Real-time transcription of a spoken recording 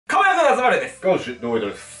が集まるです。今週、どういうこ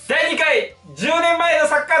とです。第2回、10年前の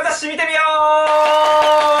サッカー雑誌見てみよ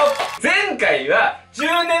う。前回は、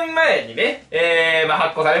10年前にね、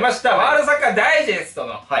発行されました、ワールドサッカーダイジェスト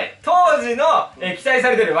の、当時の、期待さ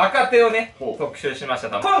れている若手をね、特集しました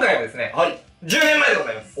と。今回はですね、10年前でご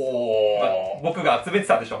ざいます。僕が集めて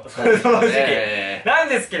たんでしょ。その時期。なん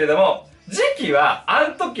ですけれども、時期は、あ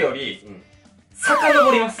の時より、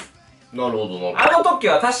遡ります。なるほど、なるほど。あの時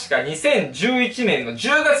は確か2011年の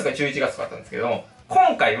10月か11月だったんですけども、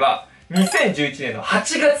今回は2011年の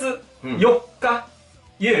8月4日、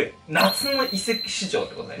夜、夏の移籍市場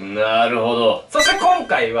でございます。なるほど。そして今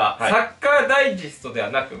回は、サッカーダイジェストでは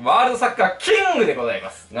なく、ワールドサッカーキングでござい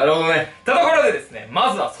ます。なるほどね。ところでですね、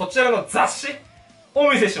まずはそちらの雑誌、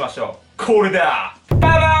お見せしましょう。これだバ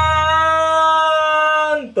バ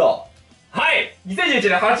ーンとはい !2011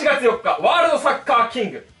 年8月4日、ワールドサッカーキ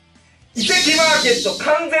ング。移籍マーケット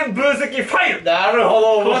完全分析ファイル。なるほ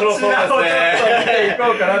ど、面白そうですね。こちらをちょっと見てい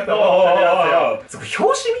こうかなと思ってますよ。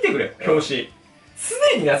表紙見てくれ、表紙。す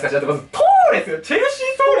でに懐かしい。だってまず、トーレスよ。チェルシ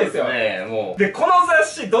ートーレスよ。ねもう。で、この雑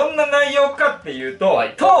誌どんな内容かっていうと、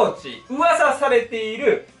当時、噂されてい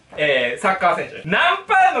る、サッカー選手。何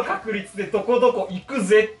パーの確率でどこどこ行く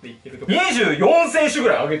ぜって言ってるとこ。24選手ぐ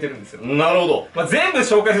らい上げてるんですよ。なるほど。まあ、全部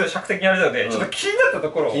紹介すると尺的にあれなので、ちょっと気になった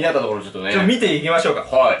ところを。気になったところちょっとね。ちょっと見ていきましょうか。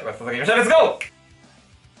はい。とか、続きましょう。レッツゴー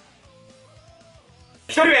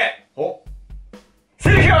 !1 人目セ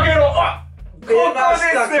ルヒオ・アゲロあここで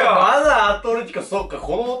すよまだアトレティコ、そっか、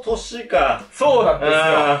この年か。そうなんですよ。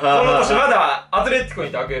この年まだアトレティコに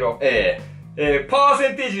いたアゲロ。パーセ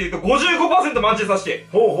ンテージで言うと 55% マンチェスターシテ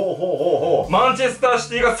ィ。マンチェスターシ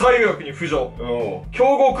ティが最悪に浮上。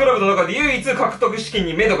強豪クラブの中で唯一獲得資金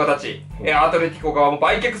に目処が立ち、アトレティコ側も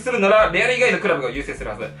売却するならレアル以外のクラブが優先する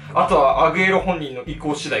はず。あとはアグエロ本人の意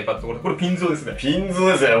向次第かってところで、これピンゾーですね。ピンゾ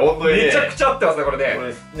ーですね、本当にね。めちゃくちゃ合ってますね、これね。こ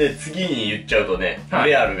れね、次に言っちゃうとね、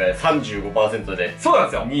レアルが 35% で、そうな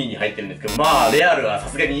んですよ。2位に入ってるんですけど、まあ、レアルはさ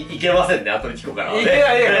すがにいけませんね、アトレティコからはね。いけ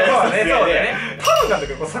ない、いけない。そうだね、そうだね。多分なんだ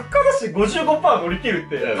けど、サッカー雑誌 55% 乗り切るっ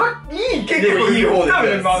て、いい、結構いい方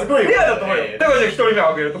ですね。すごいレアだと思うよ。だからじゃあ1人目を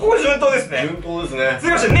挙げると、ここ順当ですね。順当ですね。続き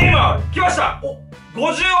まして、ネイマー来ました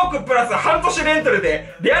50億プラス半年レンタル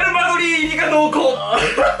で、レアルマドリー入りが濃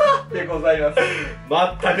厚でございます。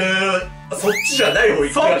全く、そっちじゃない方行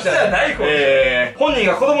きましたね。そっちじゃない方本人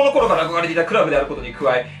が子供の頃から憧れていたクラブであることに加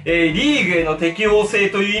え、リーグへの適応性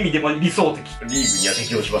という意味でも理想的。リーグには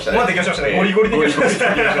適応しましたね。まあ適応しましたね。ゴリゴリ適応しまし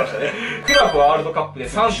たね。クラブワールドカップで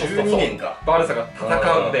サントスとバルサが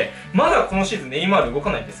戦うので、まだこのシーズンネイマール動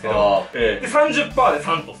かないんですけど、で 30% で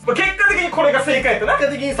サントス。結果的にこれが正解とな。結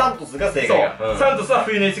果的にサントスが正解。そう。サントスは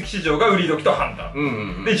冬の移籍市場が売り時と判断。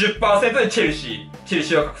で 10% でチェルシー。チェル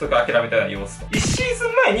シーは獲得諦めたような様子と。1シーズ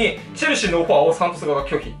ン前にチェルシーのオファーをサントス側が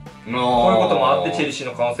拒否。こういうこともあってチェルシー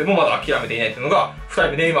の可能性もまだ諦めていないというのが2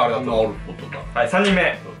人目ネイマールだと。なるほど。はい、3人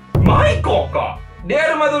目。マイコンか。レ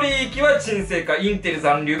アルマドリー行きは鎮静化、インテル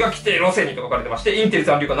残留が規定路線にと書かれてまして、インテル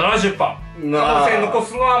残留が 70%。可能性残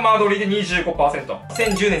すのはマドリーで 25%。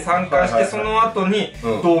2010年参加してその後に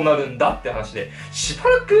どうなるんだって話で、し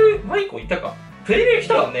ばらくマイコンいたか。フェリベ来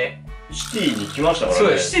たもんね。シティに来ましたからね。そ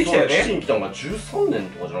うだ、シティ来たよね。シティに来たのが13年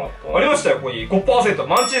とかじゃなかったありましたよ、ここに 5%。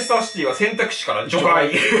マンチェスターシティは選択肢から除外。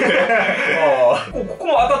ここ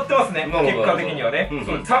も当たってますね、結果的にはね。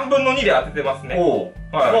3分の2で当ててますね。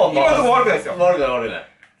今のところ悪くないですよ。悪くない悪くない。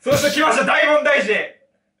そして来ました、大問題児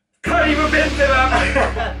カリム・ベンゼマ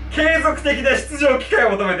継続的な出場機会を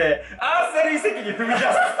求めて、アーセナル移籍に踏み出す。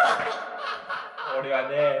俺は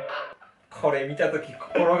ね、これ見たとき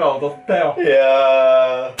心が躍ったよ。い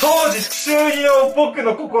やー。当時中二の僕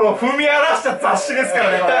の心を踏み荒らした雑誌ですか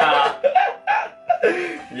らね、これは。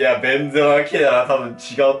いや、ベンゼマが来てたら多分違っ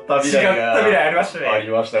た未来が。違った未来ありましたね。あり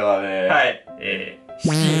ましたからね。はい。資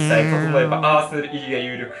金さえ整えばアーセナル入りが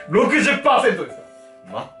有力。60% ですよ。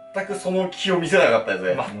全くその気を見せなかったです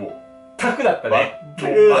ね。もう。全くだったね。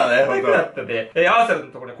全くだね、全くだったね。アーセナル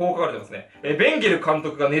のところにこう書かれてますね。ベンゲル監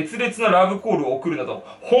督が熱烈なラブコールを送るなど、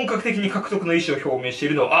本格的に獲得の意思を表明してい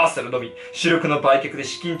るのはアーセナルのみ。主力の売却で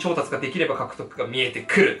資金調達ができれば獲得が見えて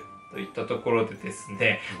くる。といったところでです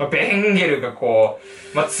ね、ベンゲルがこ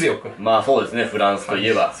う、強く。まあそうですね、フランスとい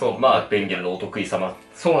えば。そう。まあ、ベンゲルのお得意様。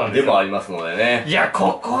そうなんですでもありますのでね。いや、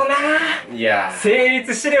ここなぁ。いや。成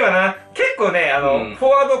立してればな。結構ね、フォ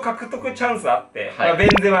ワード獲得チャンスあって、ベン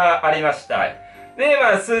ゼマありました。で、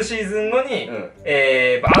数シーズン後に、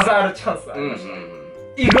アザールチャンスありました。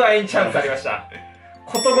イグアインチャンスありました。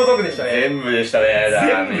ことごとくでしたね。全部でしたね。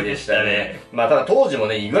ダメでしたね。まあただ当時も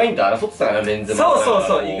ね、イグアインと争ってたからね、ベンゼマ。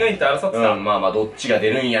そう、イグアインと争ってた。まあどっちが出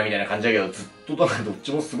るんやみたいな感じだけど、ずっとどっ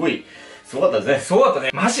ちもすごい、すごかったですね。すごかったね。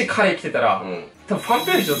マジ彼来てたら、多分ファン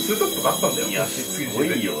ページのツートップとかあったんだよ。いや、すご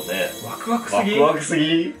いよね。ワクワクすぎ。ワクワクす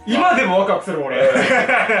ぎ。今でもワクワクする俺。今で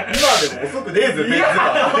も遅くねえぞ、ベンゼマ。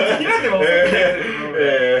今でも遅くね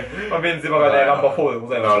えぞ。ベンゼマがね、ナンバー4でご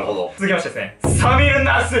ざいます。なるほど。続きましてですね、サミル・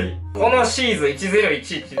ナスリ。このシーズン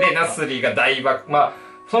1011でナスリが大爆、ま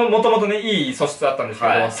あ、もともとね、いい素質だったんですけ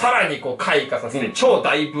ど、さらにこう開花させて超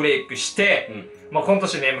大ブレイクして、まあ今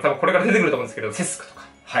年ね、多分これから出てくると思うんですけど、セスクとか。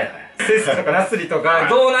はいはい。セスクとかナスリとか、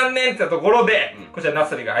どうなんねんってところで、こちらナ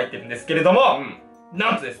スリが入ってるんですけれども、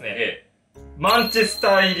なんとですね、マンチェス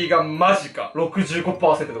ター入りがマジか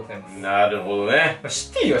 65% でございます。なるほどね。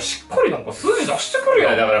シティはしっかりなんか数字出してくる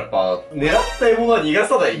よ。だからやっぱ、狙った獲物は逃が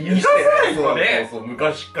さない。逃がさないよね。そう、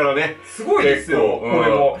昔からね。すごいですよ。こ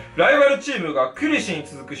れも、ライバルチームがクリシに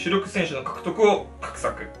続く主力選手の獲得を画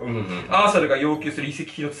策。アーサルが要求する移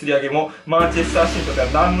籍費の釣り上げも、マンチェスターシートでは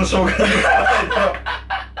何の障害もないと。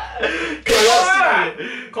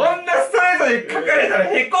こんなストレートに書かれたら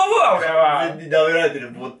へこむわ、俺は。全然舐められて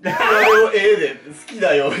る。もう、あれを絵で好き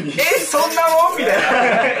なように。そんなもんみたいな。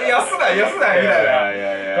安ない、安ない、みたい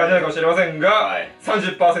な感じなのかもしれませんが、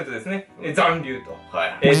30% ですね。残留と。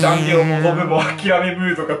残留も飛ぶも諦め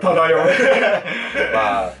ムードが漂う。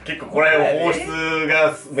まあ、結構これ放出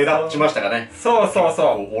が目立ちましたかね。そうそう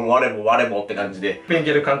そう。我も我もって感じで。ベン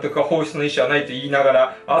ゲル監督は放出の意思はないと言いなが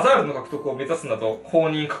ら、アザールの獲得を目指すなど、公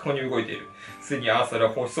認過去に動いている。すでにアーサル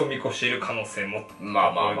は放出を見越している可能性も。ま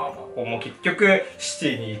あまあまあまあ。ここも結局、シテ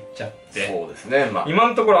ィに行っちゃって。そうですね。まあ。今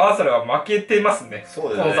のところアーサルは負けてますね。そう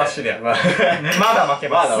ですね。この雑誌では。まだ負け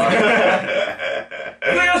ます。まだ負けます。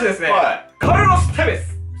続きましてですね。カルロス・テベ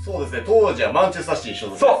ス。そうですね。当時はマンチェスターシティ所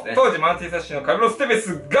属ですね。そう。当時マンチェスターシティのカルロス・テベ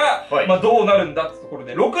スが、まあどうなるんだってところ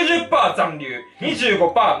で、60% 残留、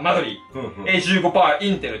25% マドリー、15%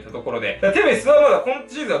 インテルってところで、テベスはまだ今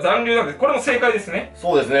シーズンは残留なんで、これも正解ですね。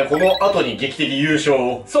そうですね。この後に劇的優勝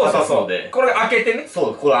を果たすので。これ開けてね。そ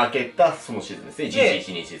う、これ開けたそのシーズンですね。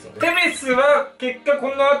1112シーズン。テベスは結果こ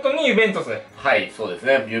の後にユベントスで。はい、そうです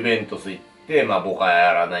ね。ユベントス行って、まあ、ボカ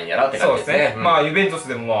やらないやらって感じですね。そうですね。まあ、ユベントス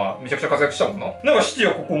でもまあ、めちゃくちゃ活躍したもんな。なんかシティ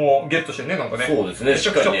はここもゲットしてね、なんかね。そうですね。めち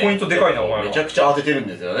ゃくちゃポイントでかいな、お前は。めちゃくちゃ当ててるん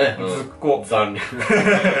ですよね。ずっこ。残留。続き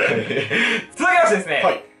ましてですね。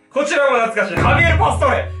はい。こちらも懐かしい。ハビエル・パスト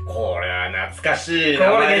レ。これは懐かしい名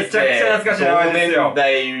前ですね。これめちゃくちゃ懐かしい名前ですよ。同年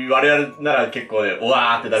代、我々なら結構ね、うわ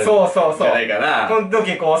ーってなる。そうそうそう。じゃないかな。この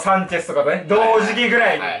時こう、サンチェスとかとね、同時期ぐ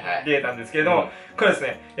らいに出たんですけれども、これです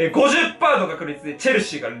ね、50% の確率でチェル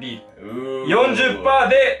シーがリード。40%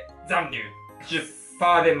 で残留。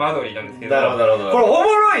10% でマドリーなんですけど。なるほど、なるほど。これおも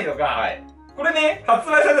ろいのが、これね、発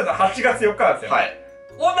売されたのは8月4日なんですよ。はい。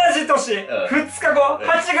同じ年、2日後、8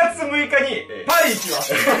月6日にパリ行きま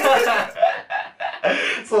す。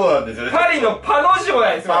そうなんですよね。パリのパの字も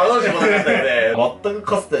ないですよ。パの字もなかったよね。全く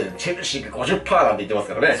かつてチェルシーが 50% なんて言ってます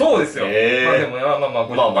からね。そうですよ。まあでも、まあまあ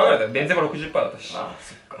50%ぐらいだ。ベンゼマ 60% だったし。ああ、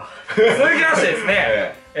そっか。続きましてです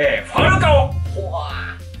ね、ファルカオ。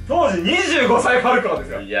当時25歳ファルカオで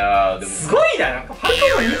すよ。いやー、でも。すごいな、なんかファル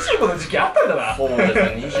カオの25の時期あったんだな。そうですね、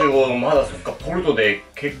25、まだそっか、ポルトで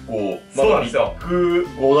結構、そうなんですよ。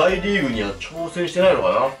5大リーグには挑戦してないのか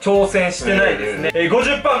な？挑戦してないですね。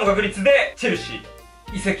50% の確率で、チェルシー。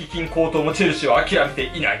移籍金高騰もチェルシーは諦めて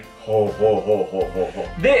いない。ほうほうほうほうほうほ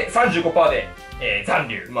う。で、35% で、残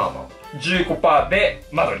留。まあまあ。15% で、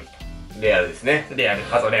マドリー。レアルですね。レアル、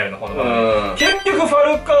あとレアルの方の結局フ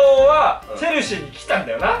ァルカオは、チェルシーに来たん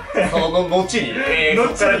だよな。その後に。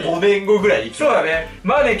後から5年後ぐらいに来た。そうだね。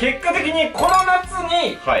まあね、結果的にこの夏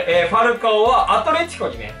に、ファルカオはアトレティコ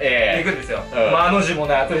にね、行くんですよ。まあ、あの字も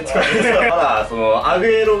ないアトレティコに。ただ、その、アグ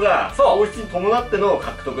エロが、放出に伴っての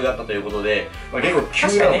獲得だったということで、結構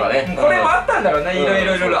急なのかね。これもあったんだろうね。いろ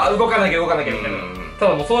いろ動かなきゃ動かなきゃみたいな。た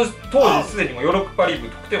だもう当時すでにもヨーロッパリーグ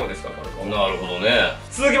得点王ですから、なるほどね。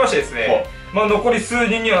続きましてですね、まあ残り数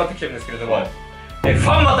人にはなってきてるんですけれども、フ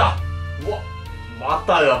ァンマタ。うわ、マ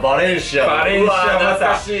タがバレンシア。バレンシアマ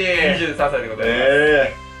タ。しい。23歳でございます。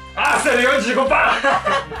アーセナル 45%。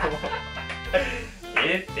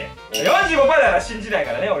って。45% だから信じない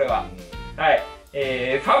からね、俺は。はい。フ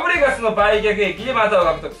ァブレガスの売却益でマタを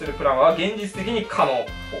獲得するプランは現実的に可能。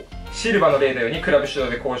シルバの例のようにクラブ主導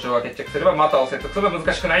で交渉が決着すればマタを説得すれば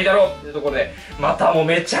難しくないだろうっていうところで、マタも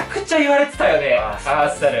めちゃくちゃ言われてたよね。ア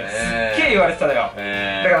ーセナル。すっげえ言われてたのよ。だか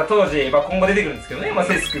ら当時、まあ今後出てくるんですけどね、まあ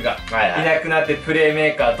セスクがいなくなってプレー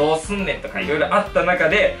メーカーどうすんねんとかいろいろあった中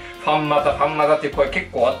で、ファンマタっていう声結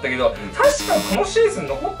構あったけど、確かこのシーズン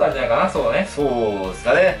残ったんじゃないかな、そうだね。そうです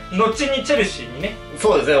かね。後にチェルシーにね。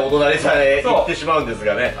そうですね、お隣さんへ行ってしまうんです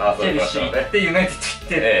がね。チェルシー行ってユナイテッド行っ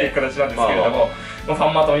てっていう形なんですけれども、ファ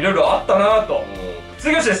ンマタもいろいろあったなぁと。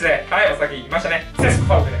続きましてですね、はい、お先言いましたね。セスク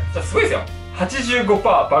ファウルね。じゃあすごいですよ。85%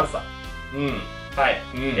 バルサ。はい、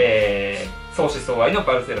相思相愛の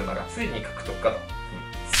バルセロナがついに獲得かと。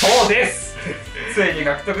そうですついに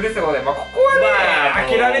獲得ですよね。まあここは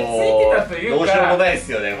ね、諦めついてたというか、どうしようもないで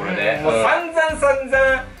すよね、これね。もう散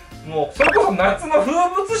々もうそれこそ夏の風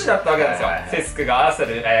物詩だったわけですよ。セスクがアーセ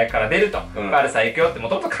ルから出ると、バルサ行くよっても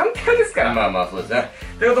ともと簡単ですから。まあまあそうですね。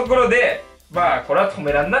というところで、まあこれは止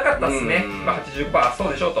められなかったですね。まあ 85% そ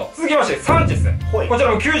うでしょうと。続きましてサンチェス、こち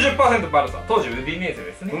らも 90% バルサ、当時ウディネーゼ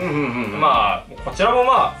ですね。まあこちらも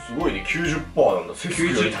まあすごいね、 90% なんだ。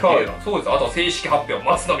 90%、そうです。あと正式発表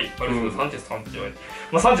松並バルサ、サンチェス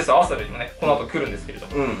まあサンチェスはアーセルにもねこの後来るんですけれど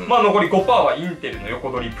も、まあ残り 5% はインテルの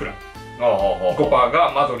横取りプラン、5%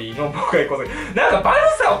 がマドリーの僕が横取り。なんかバル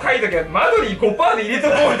サを書いときはマドリー 5% で入れと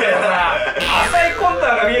こうみたいなさ浅いコンタ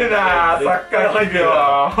ーが見えるなサッカーキング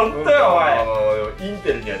は。ほんとよお前。イン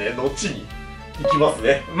テルにはね、後に行きます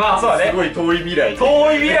ね。まあそうだね、すごい遠い未来に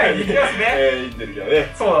遠い未来に行きますねインテルには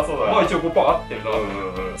ね。そうだまあ一応 5% 合ってるな。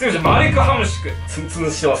次マレク・ハムシク、ツンツ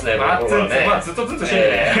ンしてますね。まあツンツン、まあずっとツンツンして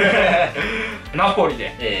るねナポリ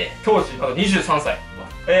で当時まだ23歳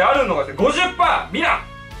あるのが 50% ミラン。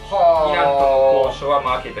ミランとの交渉は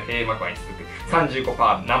マーケット閉幕に続く。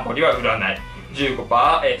 35% ナポリは売らない。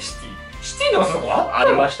 15% シティのそこあ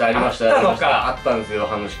りましたありました。あったのか。あったんですよ、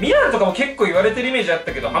ハムシク。ミランとかも結構言われてるイメージあっ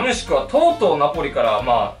たけど、ハムシクはとうとうナポリから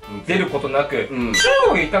まあ出ることなく、中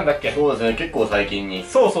国行ったんだっけ。そうですね、結構最近に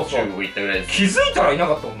中国行ったぐらいです。気づいたらいな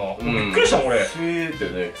かったもんな。びっくりしたもん俺。って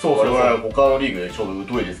ね、我々他のリーグでちょう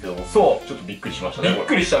ど疎いですけども、そうちょっとびっくりしましたね。びっ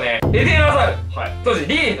くりしたね。エデン・アザール、当時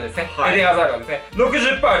リードですね。エデン・アザールはですね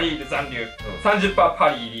 60% リード残留、30% パ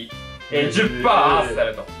リ入り、10% アーセナ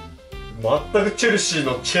ルと。全くチェルシー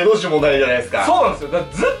のチェの字もないじゃないですか。そうなんですよ。だか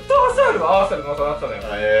らずっとアザールはアーセナルの差になってたのよ。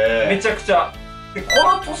めちゃくちゃ。でこ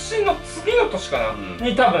の年の次の年かな、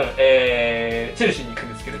に多分チェルシーに行く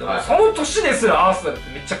んですけれども、その年ですらアーセナルっ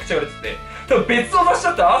てめちゃくちゃ言われてて、多分別の出し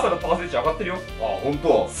だったらアーセナルのパーセンテージ上がってるよ。あ、本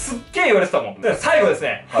当。すっげえ言われてたもん。で最後です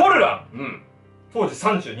ね、フォルラン、当時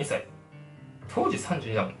32歳。当時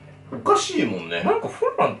32だもんね。おかしいもんね。なんかフォ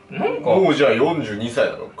ルランなんかもうじゃあ42歳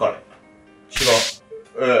なの彼。違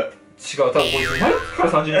う。違う、多分こいつ何から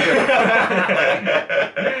32歳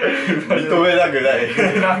認めたくな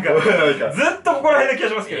い。なんかずっとここら辺で気が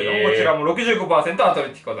しますけれども、こちらも 65% アトレ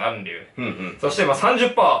ティコ残留、そしてまあ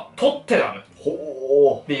 30% トッテナム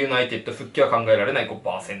でユナイテッド復帰は考えられない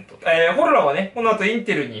 5%。ホルランはねこの後イン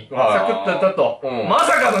テルにサクッとやったと、ま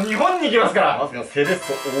さかの日本に行きますから。まさかセレッ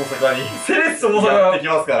ソ大阪にセレッソ大阪やってき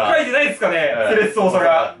ますから。書いてないですかね、セレッソ大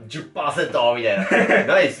阪 10% みたい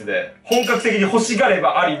な。ないっすね。本格的に欲しがれ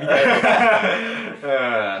ばありみたいな。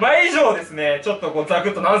まあ以上ですね、ちょっとこうザク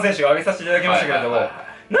ッと何選手が挙げさせていただきましたけれども、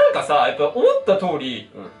なんかさやっぱ思った通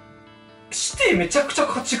りシティめちゃくちゃ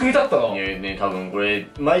勝ち組だったな。ね、多分これ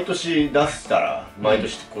毎年出したら毎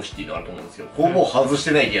年こうシティがあると思うんですけど、ほぼ外し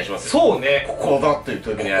てない気がしますよ。そうね、ここだっていう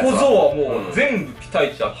時のやつここぞはもう全部ピタ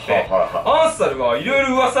イチあって、アーセナルはいろい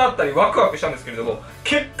ろ噂あったりワクワクしたんですけれども、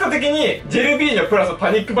結果的にジェルビーニョプラス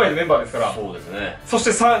パニックバイのメンバーですから。そうですね。そし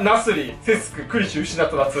てナスリ、セスク、クリシュ失っ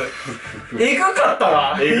た夏。えぐかった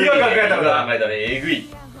な。今考えたらな。えぐい。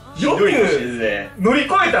よく乗り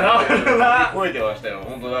越えたな。乗り越えてましたよ。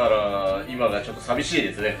本当だから今がちょっと寂しい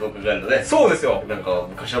ですね、そう考えるとね。そうですよ。なんか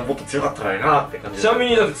昔はもっと強かったのになって感じ。ちなみ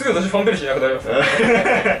にだってすぐ私ファンペルシーいなくなりますよ。悲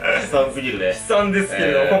惨すぎるね。悲惨ですけ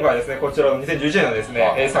れども、今回ですねこちらの2011年のです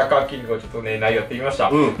ねサッカーキングをちょっとね内容やってみまし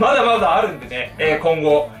た。まだまだあるんでね、今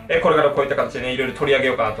後これからこういった形でねいろいろ取り上げ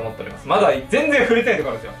ようかなと思っております。まだ全然触れてないとこ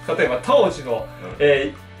ろあるんですよ。例えば当時の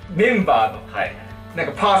メンバーのなん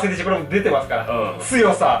かパーセンテージこれも出てますから、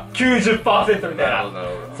強さ 90% みたいな、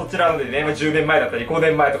そちらのでね、10年前だったり5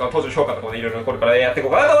年前とか当時の評価とかもいろいろこれからやっていこ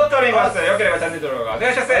うかなと思っております。よければチャンネル登録お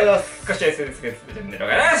願いします。少し SNS でチャンネルお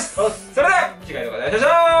願いします。それでは次回の動画でお会いし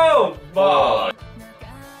ましょう。